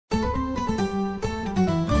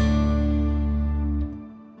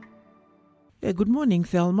Good morning,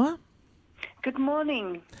 Thelma. Good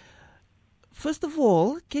morning. First of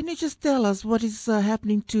all, can you just tell us what is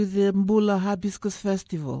happening to the Mbula Hibiscus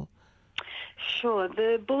Festival? Sure.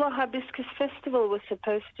 The Bulla Hibiscus Festival was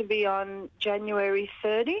supposed to be on January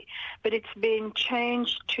 30, but it's been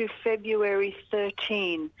changed to February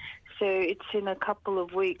 13. So it's in a couple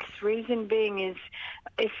of weeks. Reason being is,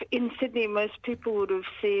 if in Sydney, most people would have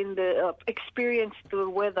seen experienced the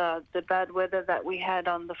weather, the bad weather that we had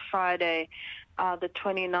on the Friday, the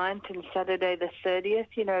 29th, and Saturday the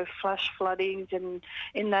 30th, flash floodings in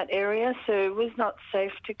that area. So it was not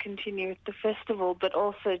safe to continue with the festival, but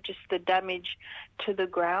also just the damage to the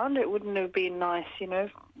ground. It wouldn't have been nice,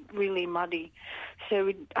 really muddy. So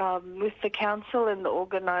with the council and the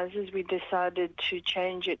organisers, we decided to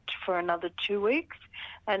change it for another 2 weeks,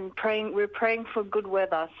 and we're praying for good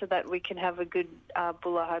weather so that we can have a good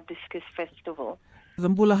Bulla Hibiscus Festival. The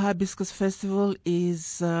Mbula Hibiscus Festival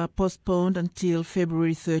is postponed until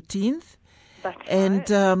February 13th. That's and,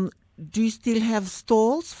 right. Do you still have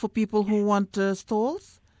stalls for people who want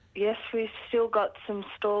stalls? Yes, we've still got some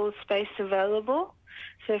stall space available.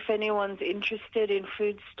 So if anyone's interested in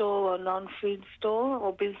food stall or non-food stall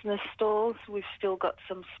or business stalls, we've still got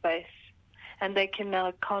some space. And they can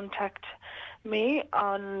contact me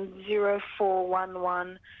on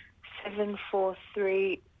 0411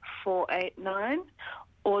 743 489,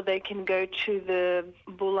 or they can go to the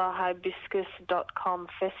bullahibiscus.com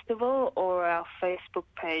festival or our Facebook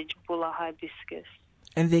page, Bulla Hibiscus.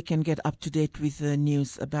 And they can get up to date with the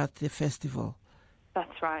news about the festival.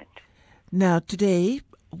 That's right. Now, today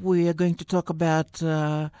we are going to talk about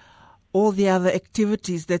all the other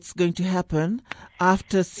activities that's going to happen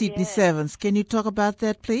after Sydney Sevens. Can you talk about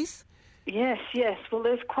that, please? Yes. Well,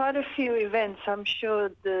 there's quite a few events. I'm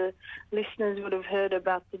sure the listeners would have heard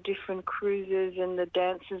about the different cruises and the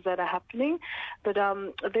dances that are happening. But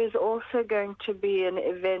there's also going to be an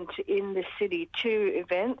event in the city, 2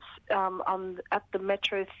 events at the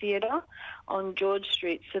Metro Theatre on George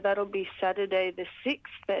Street. So that'll be Saturday the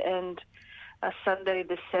 6th and Sunday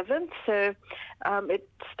the 7th. So it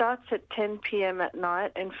starts at 10 p.m. at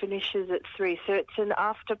night and finishes at 3. So it's an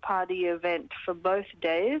after-party event for both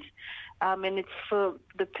days. And it's for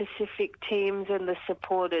the Pacific teams and the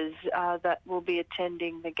supporters that will be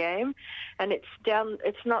attending the game. And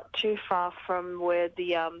it's not too far from where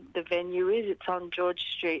the venue is. It's on George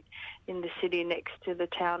Street in the city next to the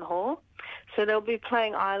town hall. So they'll be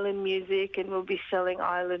playing island music, and we'll be selling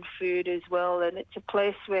island food as well. And it's a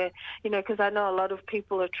place where, because I know a lot of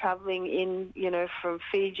people are travelling in, from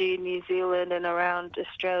Fiji, New Zealand and around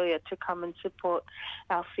Australia to come and support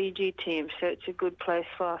our Fiji team. So it's a good place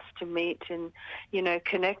for us to meet and,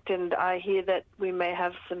 connect. And I hear that we may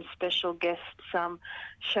have some special guests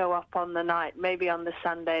show up on the night, maybe on the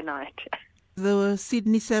Sunday night. The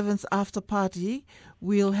Sydney Sevens after party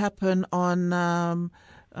will happen on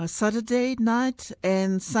Saturday night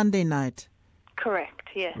and Sunday night. Correct,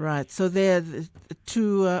 yes. Right, so there are the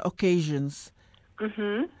 2 occasions.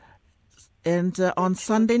 Mm-hmm. And on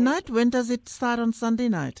Sunday night, when does it start on Sunday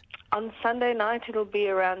night? On Sunday night, it'll be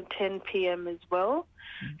around 10 p.m. as well.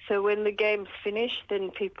 So when the game's finished,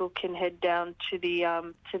 then people can head down to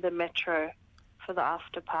the Metro for the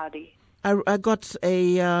after party. I got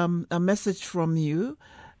a message from you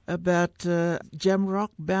about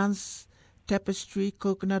Jamrock, Bounce, Tapestry,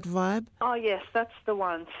 Coconut Vibe. Oh, yes, that's the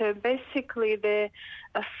one. So basically there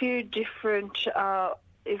are a few different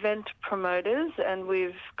event promoters, and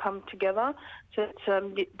we've come together. So it's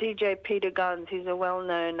DJ Peter Guns. He's a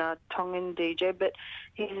well-known Tongan DJ, but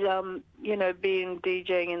he's, been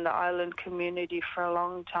DJing in the island community for a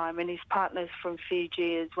long time, and his partner's from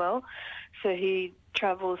Fiji as well. So he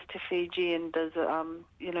travels to Fiji and does,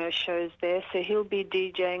 shows there. So he'll be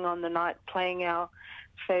DJing on the night, playing our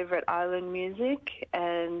favourite island music.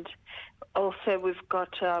 And also we've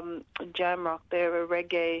got Jamrock. They're a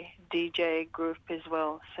reggae DJ group as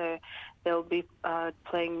well. So they'll be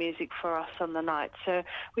playing music for us on the night. So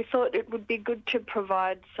we thought it would be good to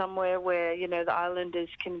provide somewhere where, the islanders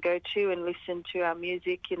can go to and listen to our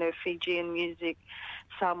music, Fijian music,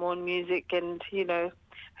 Samoan music, and,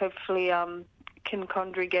 hopefully can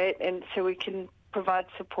congregate, and so we can provide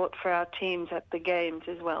support for our teams at the games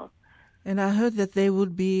as well. And I heard that there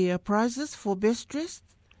would be prizes for best dressed?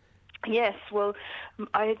 Yes, well,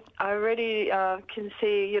 I already can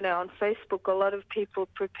see, on Facebook, a lot of people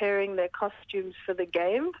preparing their costumes for the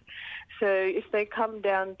game. So if they come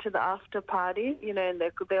down to the after party, and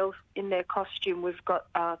they'll in their costume, we've got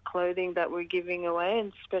clothing that we're giving away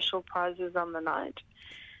and special prizes on the night.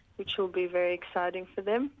 which will be very exciting for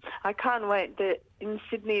them. I can't wait. In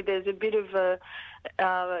Sydney, there's a bit of a,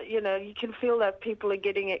 you can feel that people are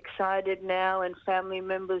getting excited now and family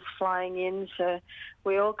members flying in. So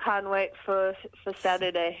we all can't wait for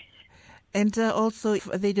Saturday. And also,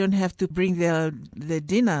 they don't have to bring their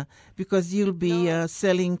dinner because you'll be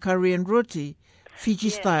selling curry and roti, Fiji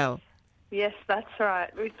style. Yes, that's right.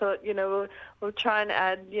 We thought, we'll try and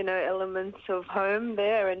add, elements of home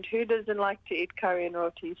there. And who doesn't like to eat curry and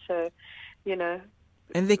roti? So,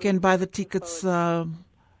 And they can buy the tickets there. On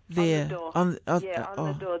the door. On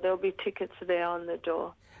the door. There'll be tickets there on the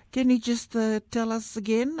door. Can you just tell us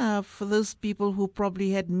again, for those people who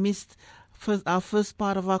probably had missed our first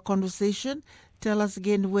part of our conversation, tell us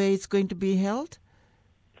again where it's going to be held?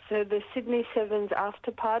 So the Sydney Sevens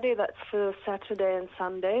after party, that's for Saturday and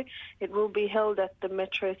Sunday. It will be held at the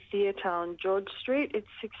Metro Theatre on George Street. It's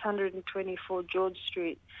 624 George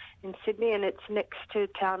Street in Sydney, and it's next to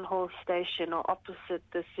Town Hall Station or opposite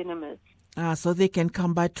the cinemas. So they can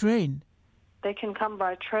come by train? They can come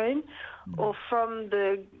by train or from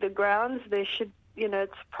the grounds. They should,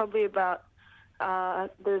 it's probably about,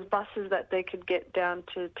 there's buses that they could get down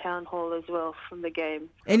to Town Hall as well from the game.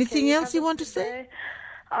 Anything else you want to say?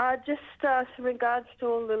 Just some regards to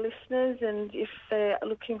all the listeners, and if they're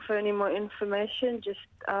looking for any more information, just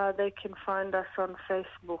they can find us on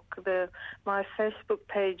Facebook. My Facebook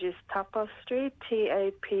page is Tapastry,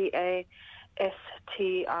 Tapastry.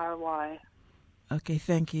 Okay,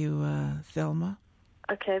 thank you, Thelma.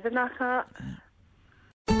 Okay, Vinaka.